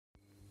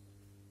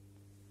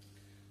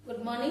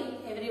Good morning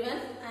everyone.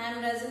 I am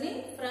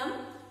RAJINI from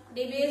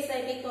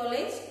DBSIT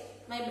college.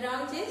 My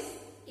branch is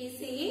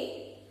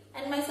ECE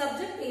and my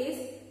subject is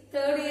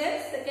 3rd year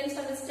 2nd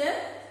semester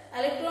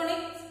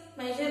Electronics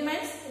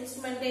Measurements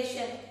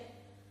Instrumentation.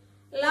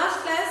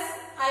 Last class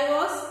I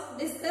was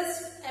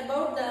discussed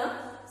about the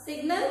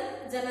signal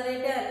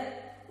generator.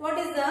 What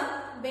is the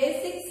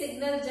basic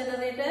signal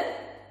generator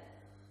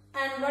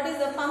and what is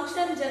the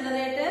function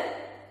generator?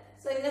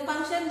 So in the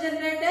function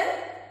generator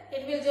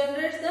it will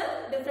generate the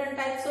different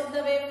types of the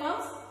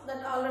waveforms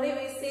that already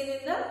we seen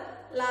in the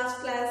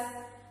last class.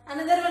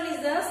 Another one is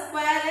the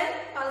square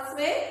and pulse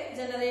wave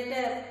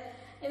generator.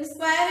 In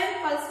square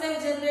and pulse wave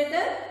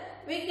generator,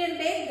 we can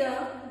take the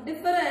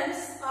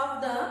difference of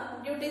the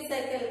duty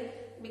cycle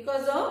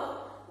because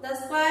of the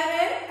square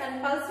wave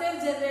and pulse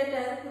wave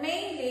generator.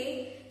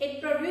 Mainly,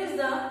 it produces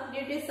the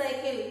duty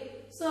cycle.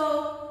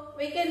 So,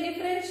 we can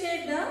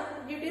differentiate the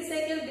duty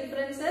cycle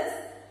differences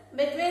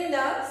between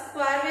the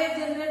square wave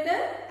generator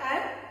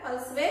and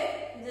pulse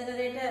wave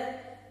generator.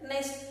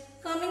 Next,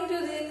 coming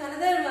to the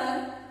another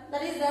one,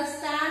 that is the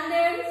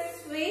standard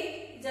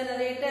sweep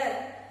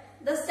generator.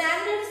 The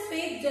standard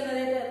sweep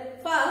generator.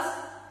 First,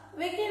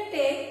 we can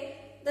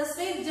take the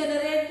sweep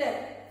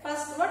generator.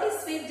 First, what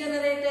is sweep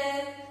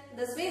generator?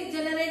 The sweep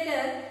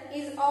generator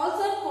is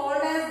also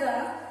called as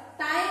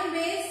the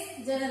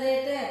time-based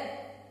generator.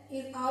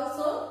 Is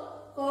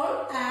also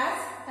called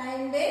as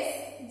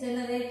time-based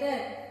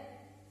generator.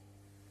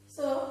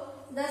 So,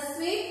 the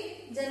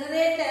sweep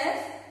generator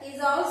is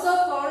also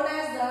called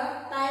as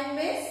the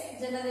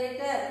time-based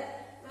generator,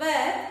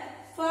 where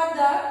for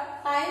the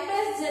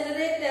time-based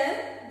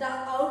generator, the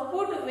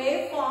output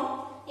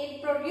waveform,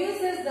 it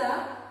produces the,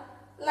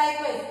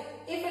 likewise,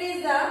 if it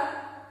is the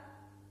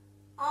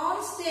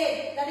on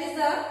state, that is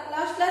the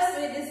last class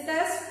we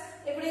discussed,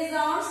 if it is the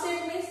on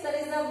state means that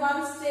is the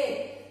one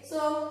state.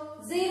 So,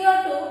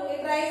 0 to,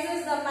 it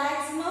rises the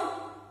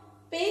maximum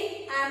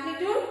peak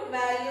amplitude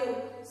value.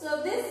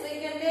 So this we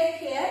can take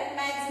here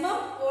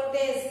maximum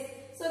voltage.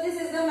 So this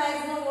is the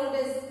maximum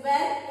voltage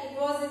when it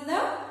was in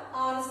the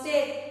on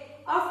state.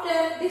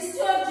 After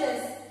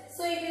discharges,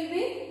 so it will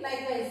be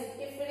likewise.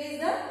 If it is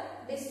the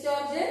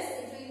discharges,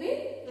 it will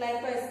be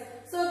likewise.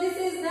 So this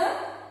is the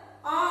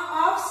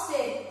off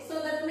state.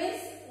 So that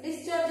means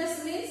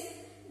discharges means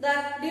the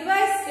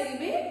device will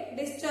be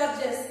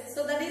discharges.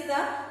 So that is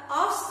the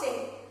off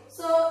state.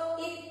 So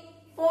it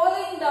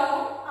falling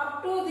down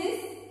up to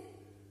this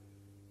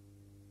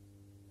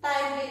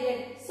time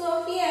period.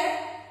 So here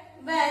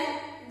when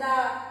the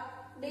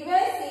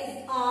device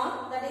is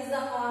on, that is the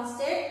on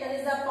state, that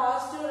is the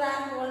positive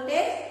ramp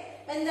voltage.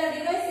 When the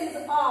device is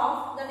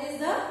off, that is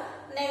the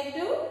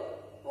negative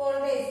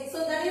voltage.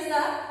 So that is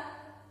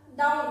the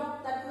down,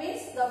 that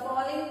means the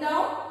falling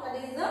down, that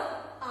is the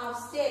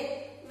off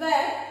state.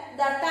 Where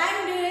the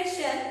time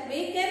duration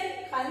we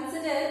can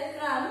consider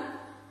from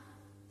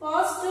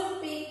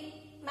positive peak,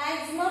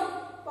 maximum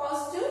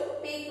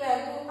positive peak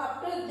value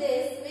up to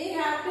this we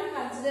have to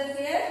consider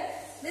here.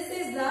 This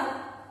is the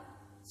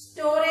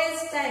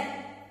storage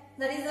time,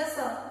 that is the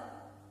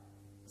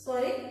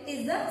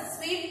is the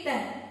sweep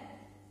time.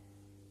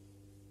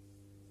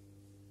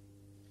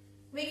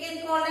 We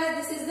can call it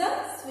this is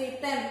the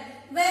sweep time.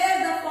 Whereas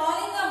the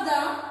falling of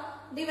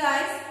the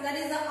device, that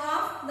is the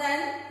off,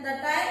 then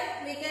the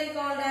time we can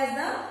call it as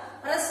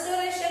the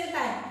restoration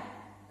time.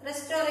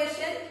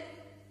 Restoration.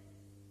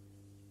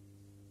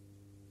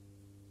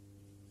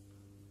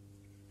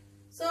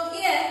 So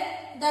here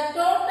the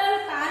total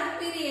time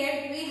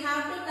period we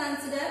have to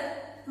consider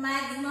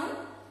maximum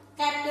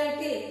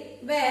capital T,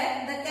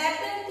 where the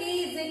capital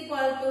T is equal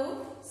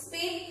to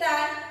sweep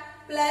time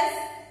plus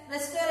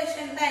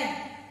restoration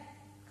time.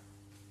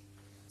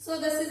 So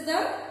this is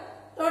the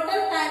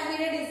total time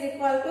period is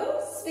equal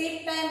to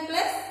sweep time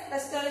plus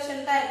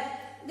restoration time.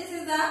 This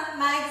is the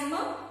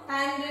maximum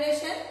time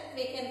duration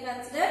we can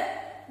consider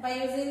by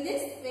using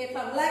this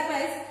waveform.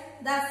 Likewise,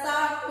 the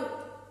sawtooth.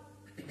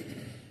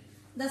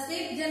 The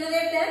sweep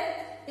generator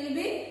will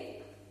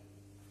be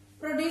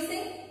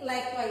producing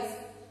likewise.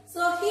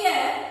 So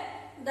here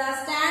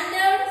the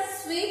standard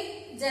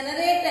sweep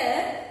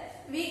generator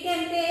we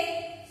can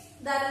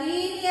take the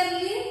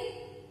linearly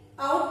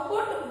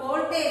output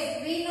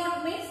voltage.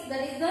 V0 means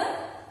that is the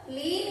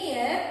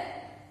linear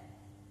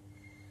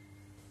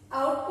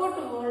output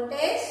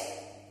voltage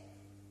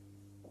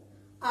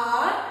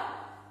or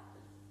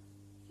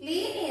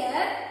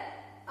linear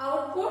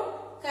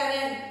output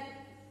current.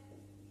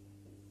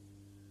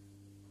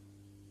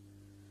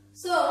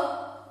 So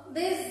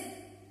this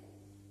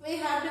we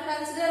have to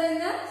consider in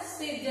the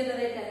sweep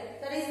generator.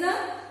 That is the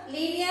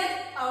linear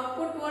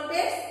output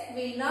voltage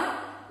V0,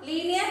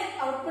 linear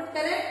output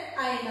current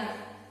I0.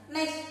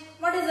 Next,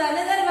 what is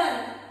another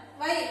one?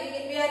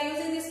 Why we are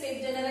using this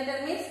sweep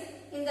generator means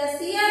in the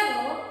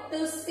CRO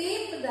to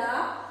sweep the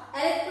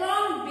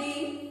electron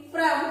beam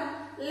from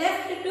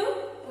left to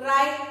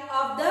right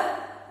of the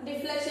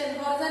deflection,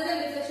 horizontal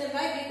deflection.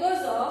 Why?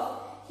 Because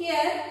of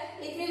here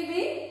it will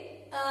be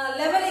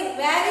leveling.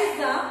 Where is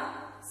the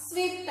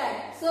sweep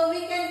time? So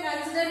we can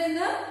consider in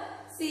the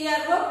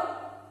CRO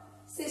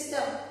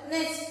system.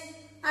 Next,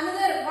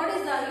 another what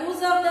is the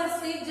use of the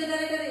sweep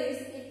generator is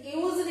it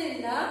used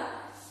in the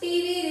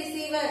TV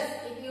receivers.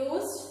 It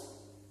used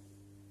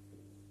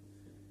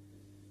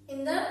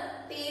in the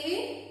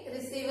TV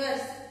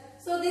receivers.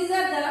 So these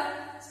are the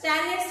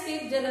standard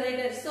sweep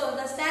generators. So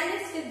the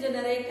standard sweep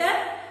generator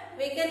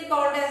we can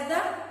call it as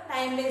the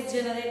time based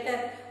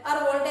generator or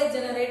voltage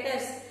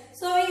generators.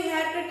 So we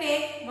have to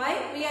take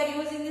why we are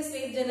using the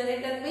sweep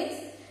generator means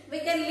we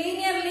can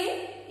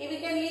linearly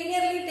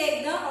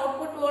take the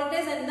output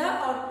voltage and the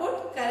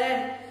output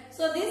current.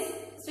 So this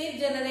sweep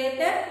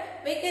generator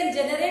we can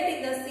generate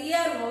in the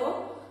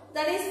CRO,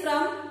 that is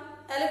from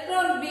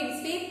electron beam,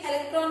 sweep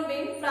electron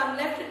beam from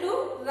left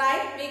to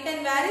right. We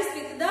can vary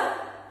with the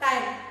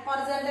time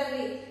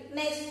horizontally.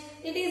 Next,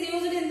 it is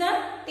used in the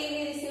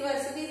TV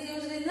receivers. It is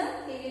used in the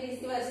TV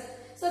receivers.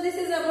 So this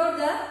is about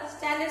the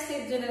standard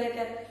sweep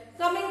generator.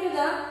 Coming to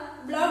the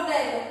block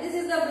diagram. This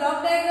is the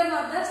block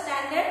diagram of the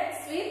standard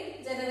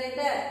sweep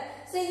generator.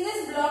 So in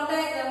this block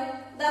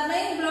diagram, the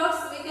main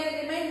blocks we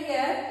can remind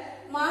here: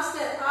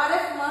 master,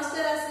 RF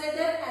master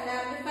oscillator and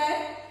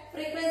amplifier,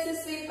 frequency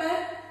sweeper,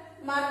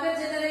 marker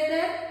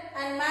generator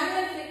and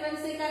manual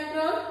frequency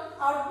control,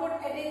 output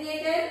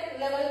attenuated,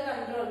 level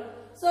control.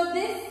 So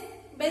this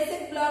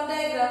basic block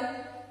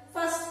diagram,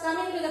 first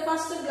coming to the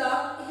first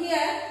block,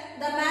 here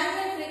the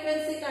manual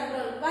frequency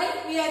control. Why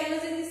we are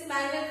using this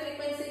manual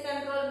frequency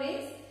control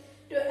means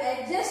to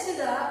adjust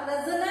the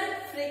resonant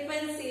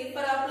frequency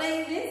for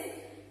applying this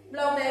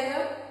block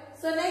diagram.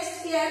 So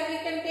next here we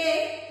can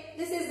take,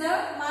 this is the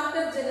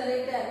marker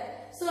generator.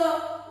 So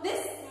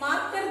this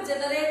marker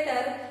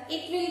generator,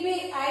 it will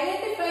be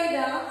identify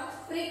the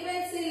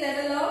frequency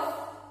level of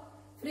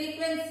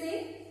frequency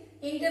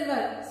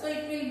interval. So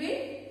it will be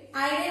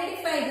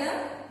identify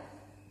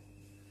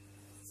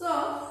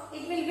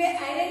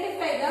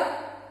the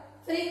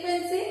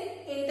frequency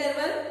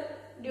interval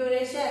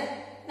duration.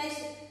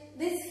 Next,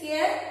 this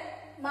here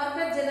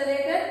marker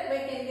generator, we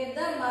can get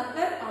the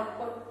marker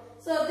output.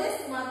 So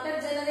this marker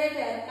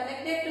generator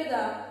connected to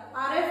the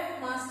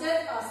RF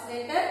master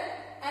oscillator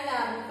and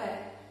amplifier.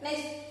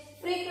 Next,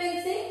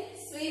 frequency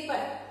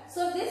sweeper.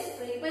 So this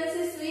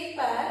frequency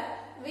sweeper,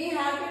 we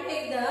have to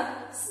take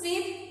the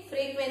sweep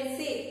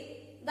frequency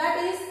that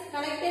is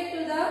connected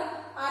to the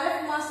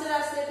RF master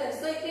oscillator.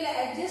 So it will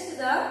adjust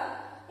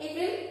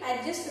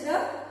the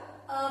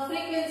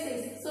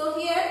frequencies. So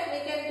here we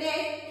can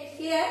take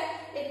here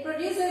it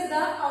produces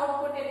the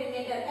output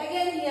attenuator.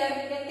 Again here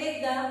we can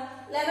take the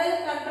level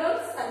control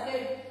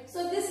circuit.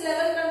 So this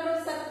level control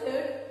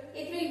circuit,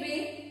 it will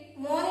be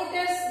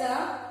monitors the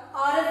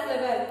RF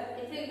level.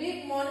 It will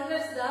be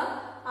monitors the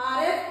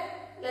RF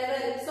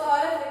level. So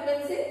RF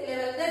frequency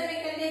level. Then we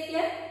can take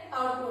here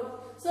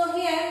output. So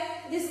here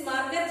this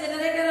marker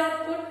generator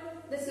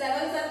output, this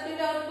level circuit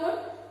output,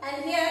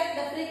 and here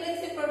the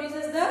frequency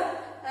produces the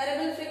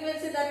variable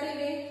frequency, that will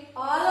be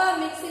all are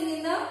mixing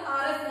in the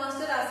RF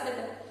master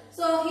oscillator.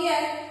 So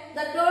here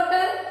the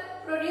total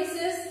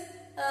produces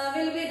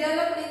will be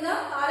developed in the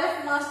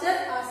RF master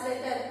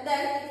oscillator.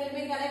 Then it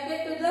will be connected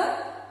to the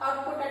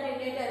output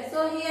attenuator.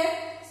 So here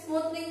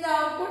smoothing the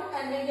output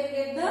and we can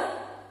get the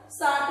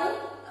sawtooth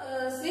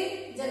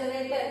sweep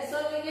generator.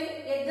 So we can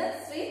get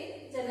the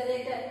sweep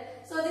generator.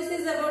 So this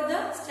is about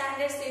the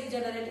standard sweep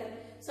generator.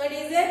 So it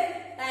is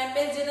a time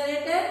based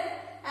generator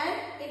and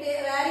it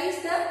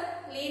varies the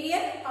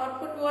linear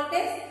output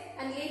voltage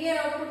and linear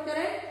output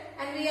current,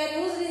 and we are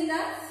used in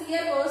the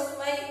CROs.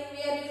 Why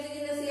we are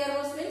using in the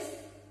CROs means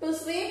to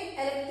sweep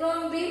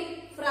electron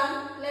beam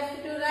from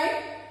left to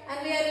right,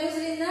 and we are used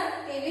in the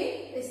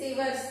TV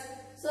receivers.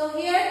 So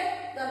here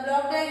the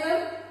block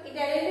diagram, it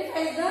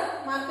identifies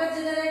the marker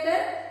generator,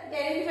 it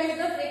identifies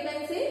the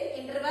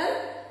frequency interval,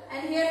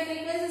 and here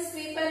frequency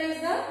sweeper is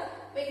the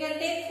we can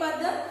take for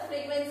the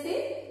frequency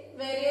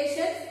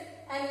variations,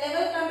 and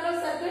level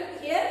control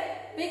circuit, here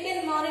we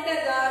can monitor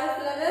the RF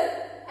level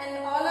and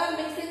all are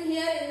mixing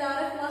here in the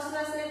RF master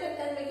oscillator.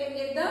 Then we can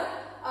get the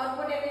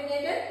output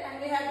attenuated and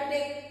we have to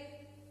take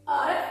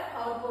RF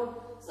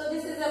output. So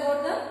this is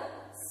about the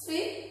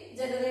sweep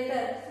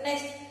generator.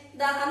 Next,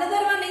 the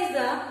another one is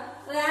the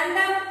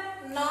random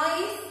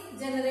noise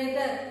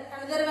generator.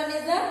 Another one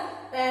is the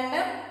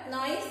random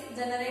noise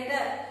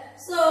generator.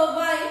 So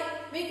why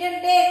we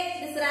can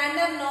take this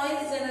random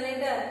noise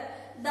generator?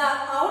 The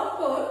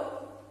output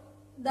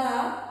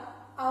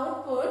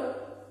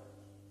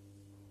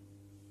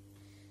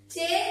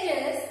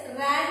changes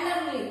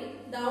randomly.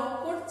 The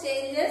output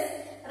changes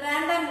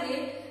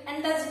randomly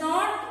and does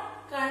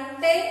not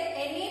contain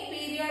any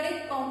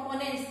periodic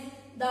components.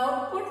 The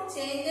output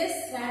changes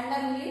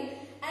randomly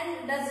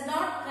and does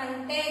not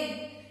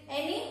contain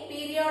any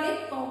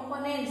periodic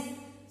components.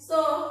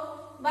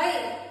 So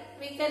why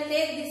we can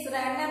take this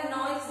random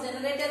noise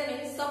generator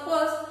means,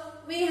 suppose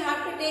we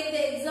have to take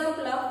the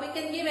example of, we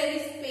can give any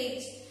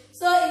speech.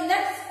 So in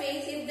that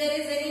speech, if there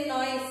is any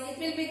noise, it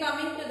will be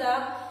coming to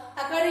the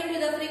according to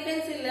the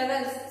frequency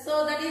levels.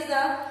 So that is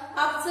the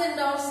ups and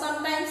downs.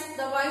 Sometimes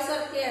the voice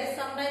are clear,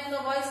 sometimes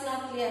the voice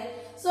not clear.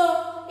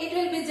 So it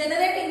will be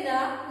generating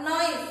the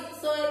noise.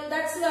 So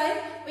that that's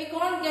why we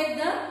can't get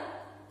the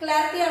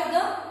clarity of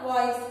the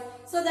voice.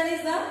 So that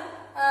is the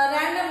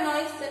random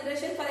noise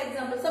generation. For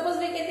example, suppose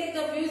we can take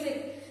the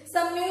music.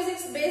 Some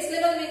music's bass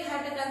level we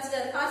have to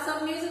consider, or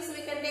some musics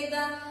we can take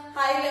the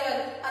high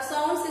level, a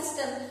sound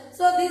system.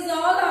 So these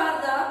all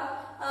are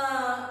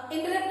the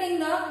interrupting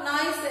the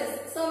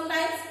noises.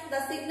 Sometimes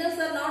the signals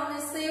are not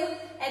received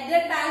at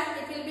that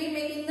time, it will be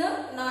making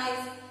the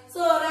noise.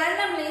 So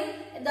randomly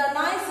the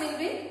noise will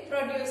be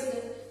produced.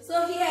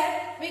 So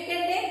here we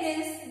can take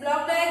this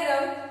block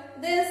diagram,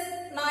 this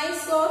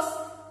noise source,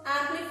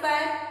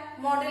 amplifier,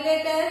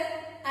 modulator,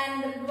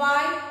 and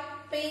white,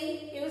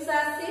 pink use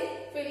as the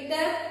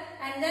filter,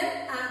 and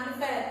then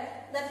amplifier.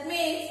 That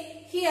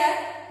means here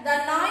the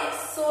noise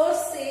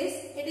source is,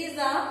 it is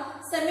a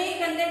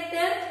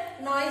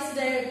semiconductor noise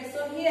diode.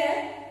 So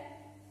here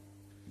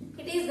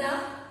it is the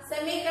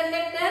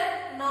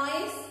semiconductor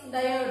noise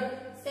diode.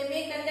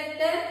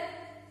 Semiconductor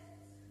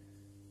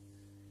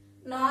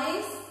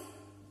noise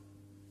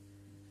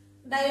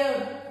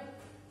diode.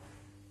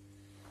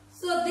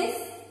 So this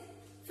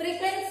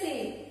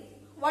frequency,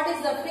 what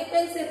is the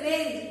frequency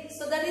range?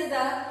 So that is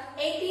the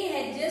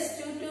 80 Hz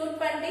to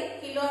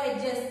 220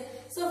 kHz.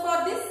 So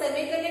for this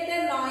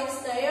semiconductor noise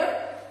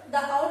diode, the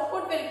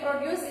output will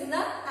produce in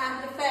the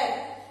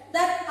amplifier.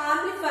 That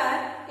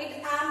amplifier,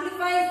 it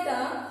amplifies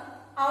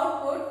the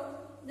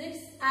output. This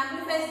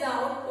amplifies the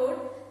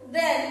output.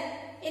 Then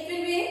it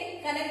will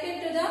be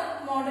connected to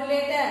the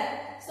modulator.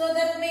 So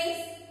that means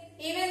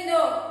even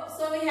though,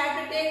 so we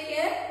have to take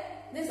here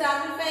this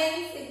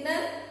amplifying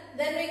signal.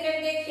 Then we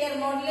can take here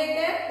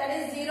modulator, that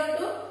is 0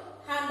 to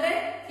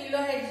 100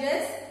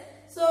 kHz.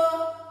 So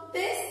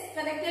this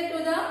connected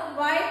to the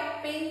white,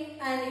 pink,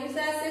 and use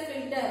as a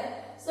filter.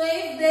 So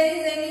if there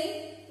is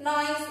any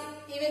noise,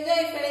 even though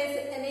if there is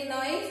any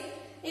noise,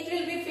 it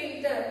will be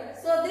filtered.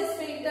 So this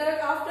filter,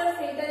 after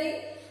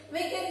filtering, we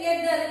can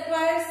get the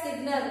required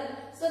signal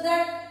so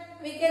that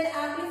we can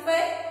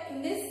amplify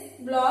in this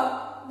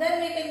block.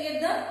 Then we can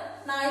get the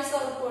noise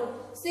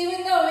output. So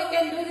even though we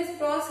can do this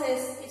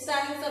process, it's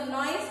having some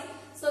noise,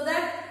 so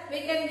that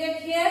we can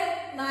get here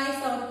noise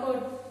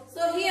output.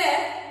 So here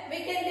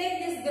we can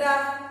take this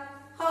graph.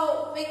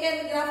 How we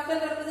can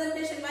graphical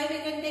representation? Why we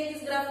can take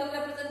this graphical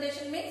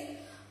representation means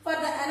for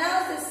the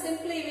analysis,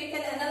 simply we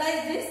can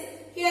analyze this.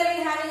 Here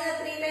we having the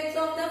three types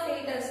of the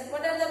filters.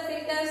 What are the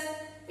filters?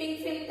 Pink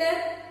filter,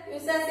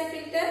 USAC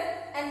filter,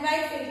 and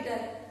white filter.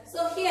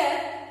 So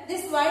here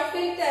this white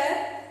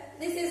filter,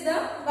 this is the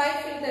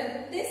white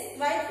filter. This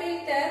white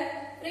filter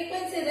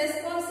frequency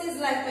response is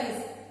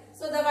likewise.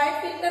 So the white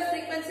filter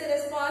frequency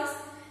response,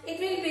 it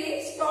will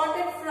be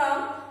started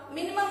from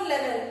minimum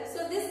level.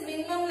 So this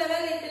minimum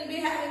level, it will be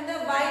having the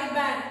wide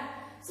band.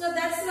 So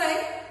that's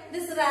why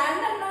this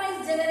random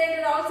noise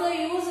generator also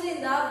used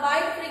in the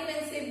wide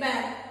frequency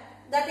band.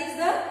 That is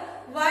the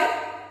white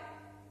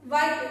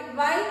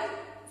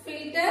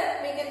filter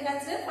we can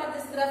consider for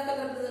this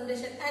graphical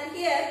representation. And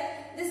here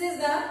this is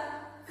the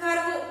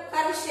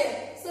curve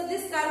shape. So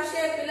this curve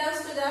shape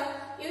belongs to the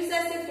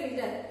USAC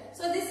filter.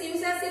 So this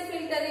USAC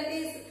filter, it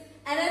is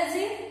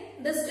energy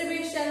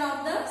distribution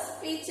of the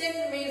speech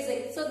and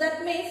music. So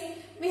that means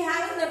we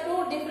have the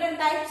two different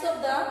types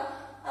of the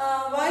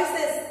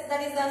voices,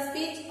 that is the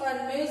speech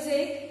or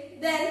music.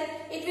 Then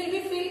it will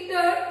be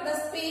filtered the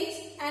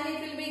speech and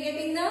it will be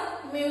getting the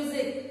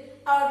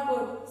music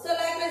output. So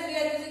likewise we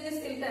are using this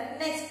filter.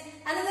 Next,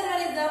 another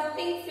one is the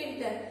pink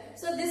filter.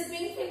 So this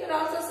pink filter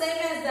also same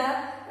as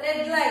the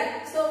red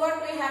light. So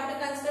what we have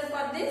to consider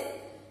for this?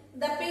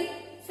 The pink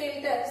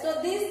filter.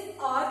 So these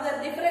are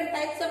the different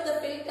types of the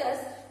filters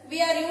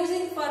we are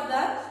using for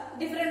the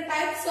different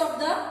types of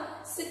the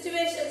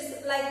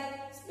situations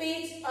like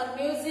speech or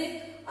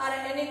music or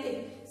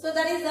anything. So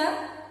that is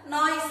the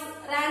noise,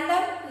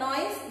 random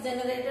noise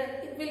generator.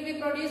 It will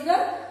be produced the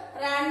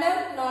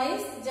random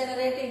noise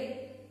generating.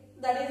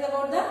 That is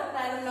about the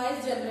random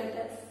noise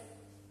generator.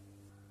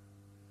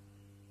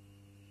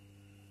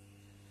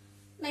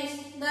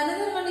 Next, the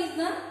another one is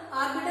the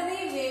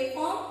arbitrary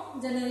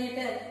waveform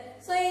generator.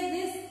 So is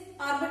this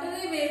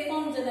arbitrary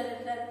waveform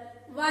generator.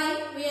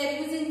 Why we are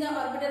using the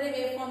arbitrary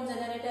waveform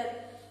generator?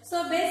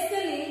 So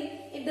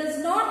basically it does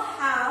not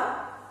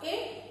have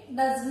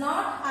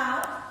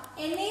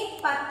any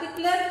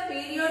particular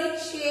periodic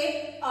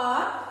shape or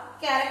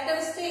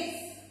characteristics.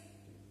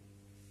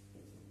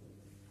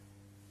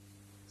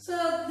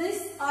 So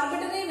this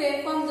arbitrary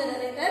waveform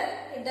generator,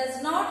 it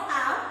does not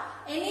have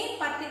any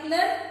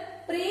particular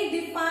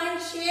predefined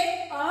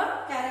shape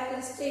or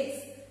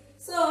characteristics.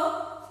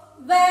 So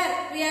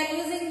where we are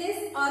using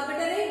this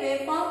arbitrary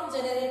waveform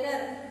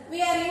generator,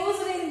 we are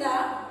using the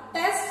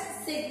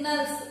test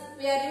signals.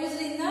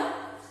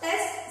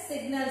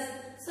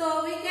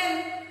 So we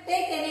can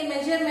take any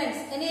measurements,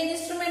 any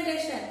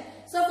instrumentation.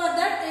 So for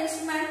that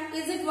instrument,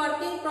 is it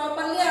working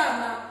properly or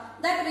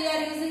not? That we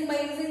are using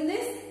by using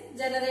this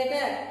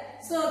generator.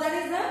 So that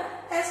is the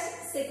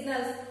test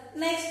signals.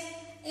 Next,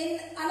 in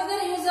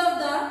another use of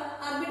the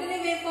arbitrary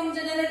waveform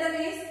generator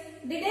is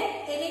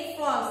detect any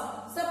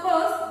faults.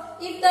 Suppose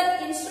if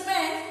that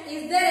instrument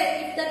is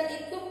there, if that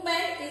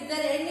equipment is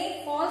there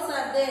any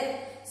are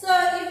there. So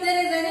if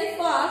there is any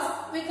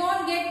faults, we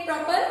can't get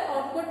proper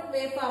output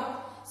waveform.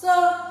 So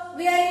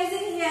we are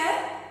using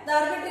here the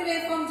arbitrary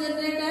waveform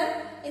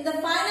generator. In the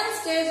final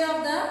stage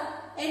of the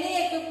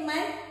any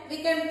equipment, we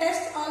can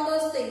test all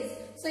those things.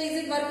 So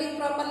is it working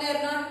properly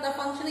or not? The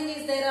functioning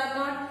is there or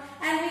not?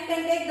 And we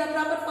can take the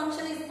proper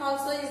function is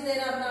also is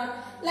there or not.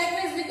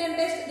 Likewise, we can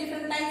test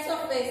different types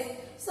of waves.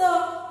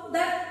 So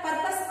that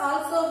purpose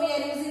also we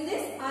are using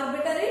this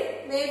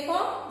arbitrary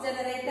waveform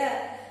generator.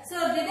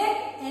 So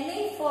detect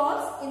any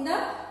faults in the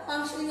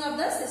functioning of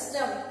the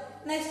system.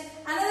 Next,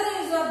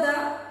 another use of the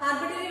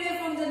arbitrary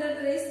waveform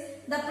generator is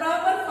the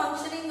proper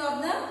functioning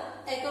of the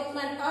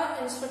equipment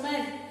or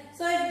instrument.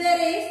 So if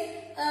there is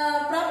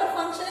proper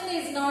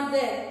functioning is not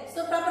there.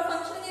 So proper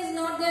functioning is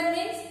not there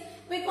means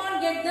we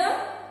can't get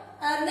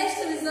the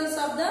next results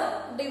of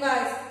the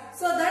device.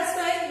 So that's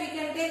why we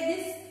can take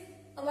this.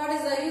 What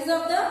is the use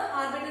of the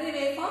arbitrary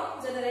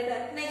waveform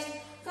generator? Next,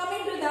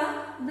 coming to the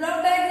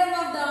block diagram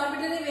of the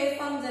arbitrary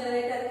waveform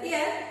generator.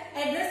 Here,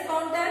 address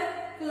counter,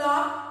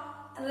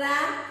 clock,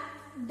 RAM,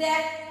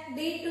 DAC,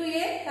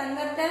 D2A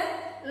converter,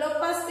 low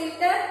pass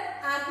filter,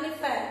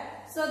 amplifier.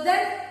 So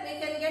that we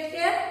can get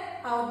here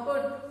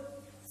output.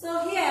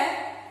 So here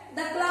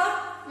the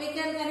clock we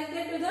can connect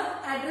it to the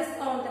address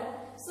counter.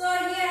 So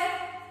here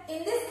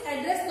in this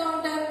address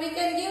counter we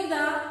can give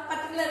the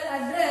particular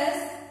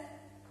address.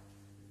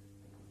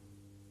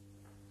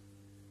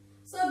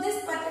 So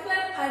this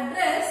particular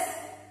address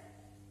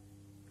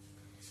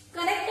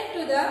connected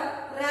to the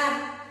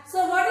RAM.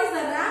 So what is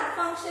the RAM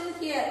function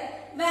here?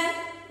 When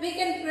we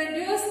can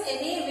produce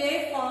any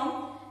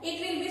waveform, it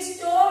will be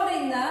stored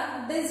in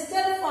the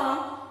digital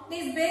form.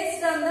 It is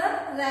based on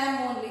the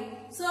RAM only.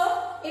 So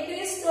it will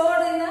be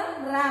stored in the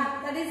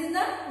RAM, that is in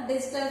the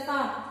digital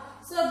form.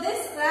 So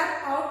this RAM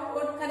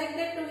output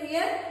connected to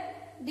here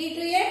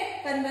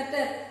D2A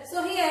converter.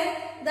 So here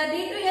the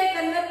D2A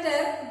converter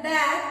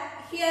DAC,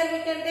 here we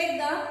can take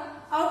the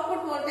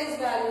output voltage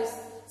values.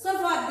 So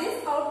for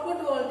this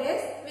output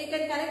voltage we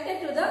can connect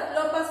it to the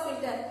low pass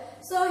filter.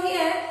 So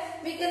here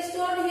we can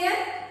store here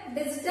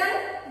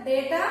digital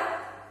data,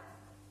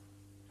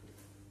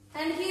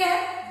 and here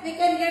we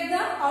can get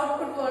the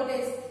output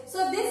voltage.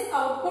 So this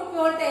output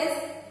voltage,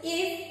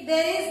 if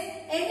there is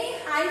any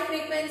high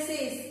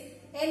frequencies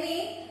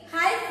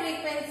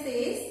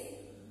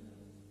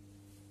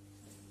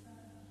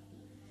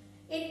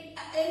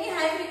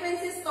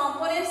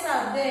components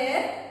are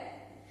there,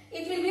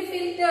 it will be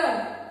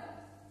filtered.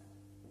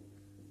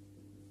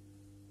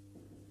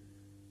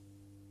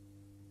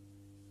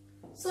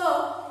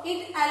 So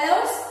it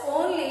allows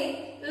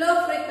only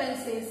low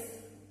frequencies.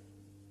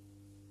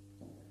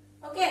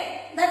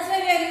 Okay, that's why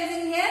we are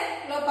using here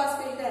low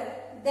pass filter.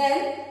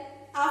 Then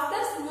after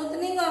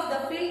smoothing of the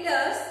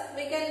filters,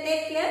 we can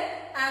take here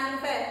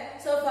amplifier.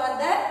 So for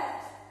that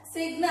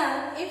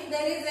signal, if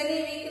there is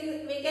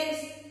any weakened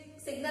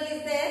signal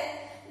is there,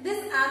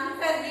 this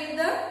amplifier gives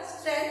the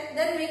strength,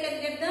 then we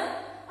can get the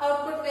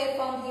output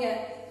waveform here.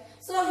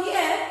 So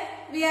here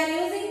we are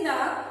using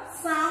the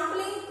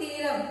sampling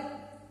theorem.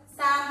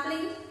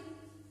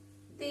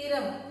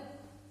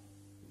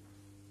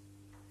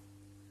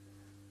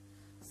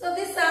 So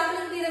this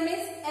sampling theorem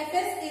is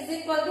Fs is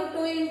equal to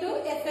 2 into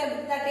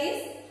Fm, that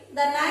is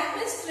the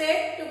Nyquist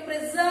rate to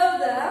preserve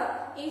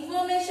the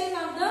information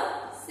of the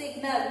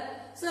signal.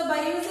 So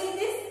by using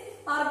this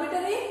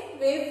arbitrary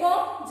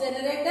waveform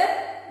generator,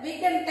 we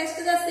can test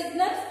the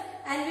signals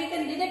and we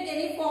can detect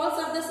any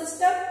faults of the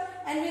system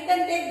and we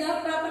can take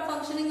the proper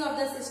functioning of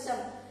the system.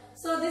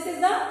 So this is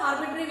the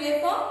arbitrary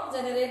waveform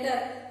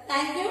generator.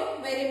 Thank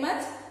you very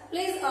much.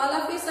 Please all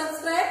of you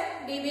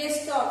subscribe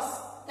DBS Talks.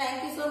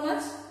 Thank you so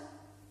much.